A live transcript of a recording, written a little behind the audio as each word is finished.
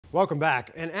Welcome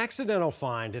back. An accidental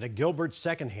find at a Gilbert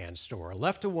secondhand store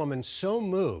left a woman so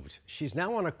moved she's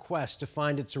now on a quest to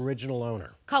find its original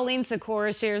owner. Colleen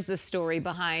Sikora shares the story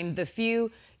behind the few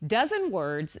dozen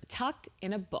words tucked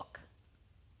in a book.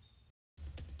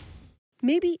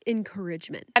 Maybe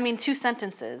encouragement. I mean, 2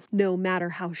 sentences. No matter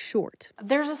how short.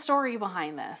 There's a story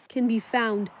behind this. Can be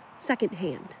found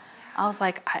secondhand. I was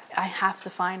like, I have to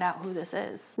find out who this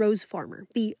is. Rose Farmer,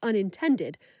 the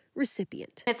unintended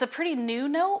recipient. It's a pretty new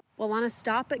note. While on a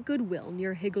stop at Goodwill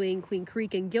near Higley and Queen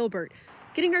Creek in Gilbert,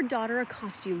 getting her daughter a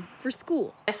costume for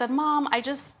school. I said, Mom,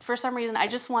 for some reason, I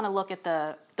just want to look at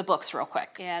the books real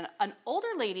quick. And an older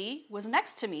lady was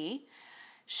next to me.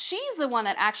 She's the one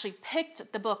that actually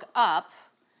picked the book up,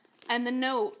 and the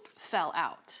note fell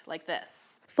out like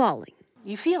this. Falling.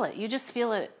 You feel it. You just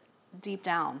feel it deep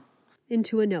down.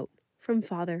 Into a note from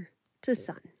father to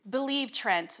son. Believe,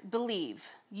 Trent, believe.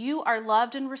 You are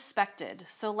loved and respected,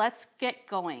 so let's get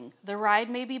going. The ride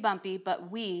may be bumpy,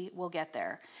 but we will get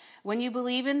there. When you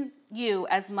believe in you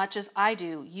as much as I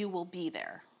do, you will be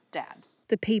there, Dad.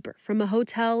 The paper from a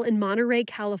hotel in Monterey,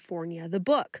 California. The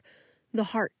book, The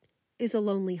Heart is a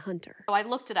Lonely Hunter. So I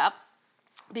looked it up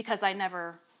because I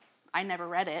never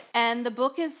read it. And the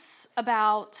book is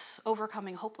about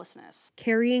overcoming hopelessness.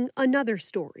 Carrying another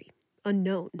story,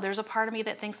 unknown. There's a part of me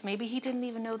that thinks maybe he didn't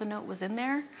even know the note was in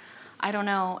there. I don't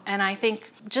know. And I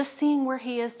think just seeing where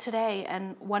he is today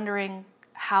and wondering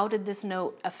how did this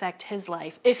note affect his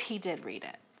life if he did read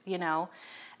it, you know?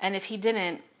 And if he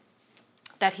didn't,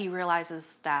 that he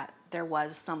realizes that there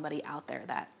was somebody out there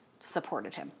that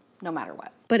supported him no matter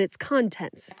what. But its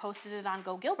contents. I posted it on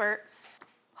Go Gilbert,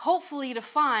 hopefully to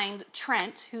find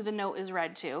Trent, who the note is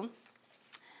read to.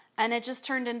 And it just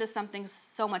turned into something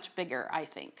so much bigger, I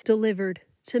think. Delivered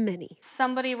to many.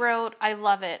 Somebody wrote, I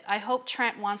love it. I hope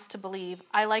Trent wants to believe.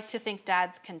 I like to think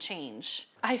dads can change.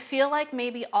 I feel like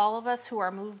maybe all of us who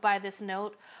are moved by this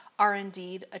note are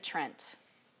indeed a Trent.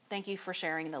 Thank you for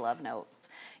sharing the love note.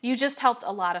 You just helped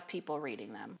a lot of people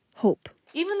reading them. Hope.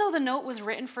 Even though the note was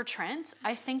written for Trent,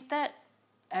 I think that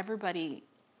everybody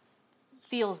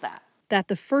feels that. That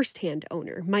the first-hand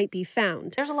owner might be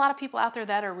found. There's a lot of people out there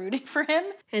that are rooting for him.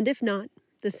 And if not,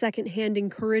 the second-hand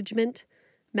encouragement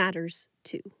matters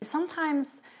too.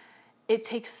 Sometimes it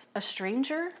takes a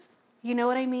stranger, you know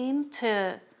what I mean,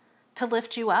 to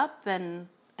lift you up and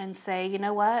say, you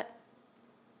know what,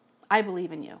 I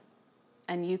believe in you.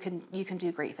 And you can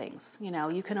do great things. You know,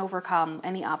 you can overcome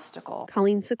any obstacle.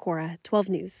 Colleen Sikora, 12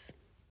 News.